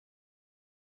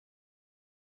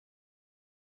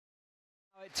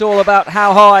It's all about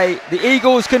how high the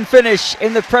Eagles can finish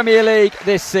in the Premier League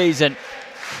this season.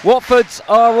 Watford's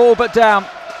are all but down.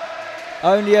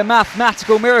 Only a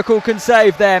mathematical miracle can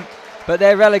save them, but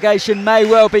their relegation may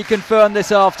well be confirmed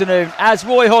this afternoon as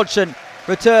Roy Hodgson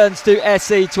returns to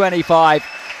SC25.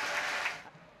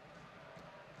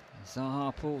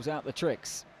 Zaha pulls out the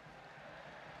tricks.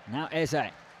 Now Eze.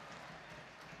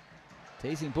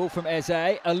 Teasing ball from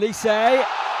Eze. Elise.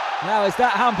 Now is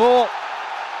that handball?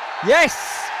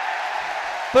 Yes!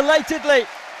 Belatedly.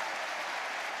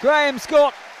 Graham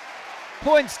Scott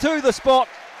points to the spot.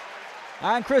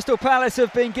 And Crystal Palace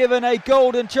have been given a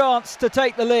golden chance to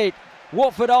take the lead.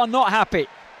 Watford are not happy.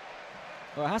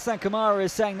 Well, Hassan Kamara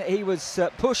is saying that he was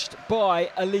pushed by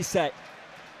Elise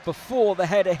before the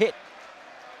header hit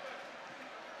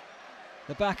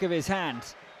the back of his hand.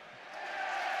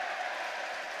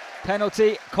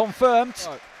 Penalty confirmed.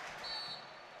 Oh.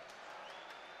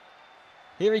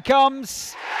 Here he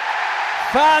comes.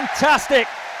 Fantastic.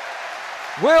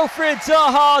 Wilfried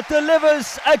Zaha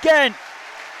delivers again.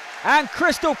 And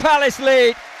Crystal Palace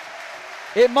lead.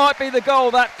 It might be the goal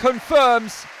that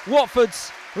confirms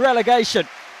Watford's relegation.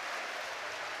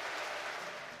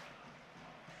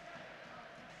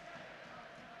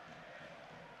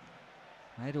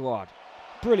 Edouard,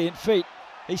 brilliant feet.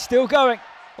 He's still going.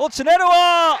 Hudson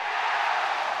Edouard!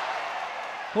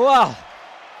 Wow,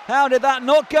 how did that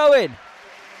not go in?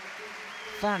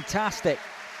 Fantastic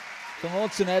from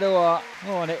Hudson Edouard.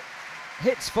 Oh, and it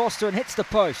hits Foster and hits the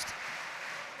post.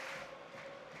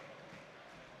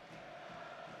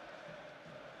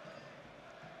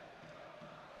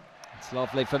 It's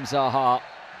lovely from Zaha.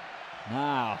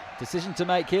 Now, decision to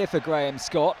make here for Graham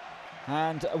Scott.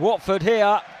 And Watford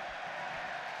here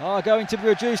are going to be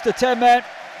reduced to 10 men.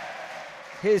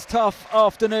 His tough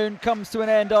afternoon comes to an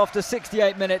end after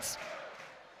 68 minutes.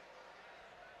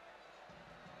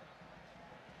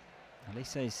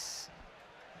 Elise's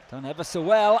done ever so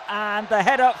well, and the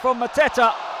header from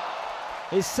Mateta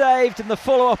is saved and the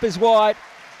follow-up is wide.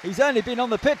 He's only been on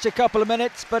the pitch a couple of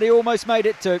minutes, but he almost made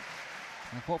it too.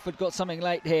 And Watford got something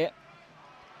late here.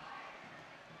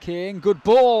 King, good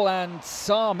ball, and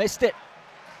Sarr missed it.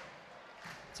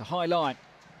 It's a high line.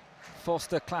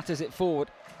 Foster clatters it forward.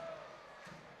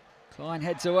 Klein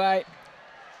heads away.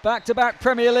 Back-to-back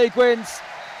Premier League wins.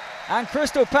 And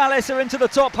Crystal Palace are into the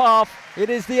top half. It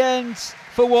is the end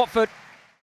for Watford.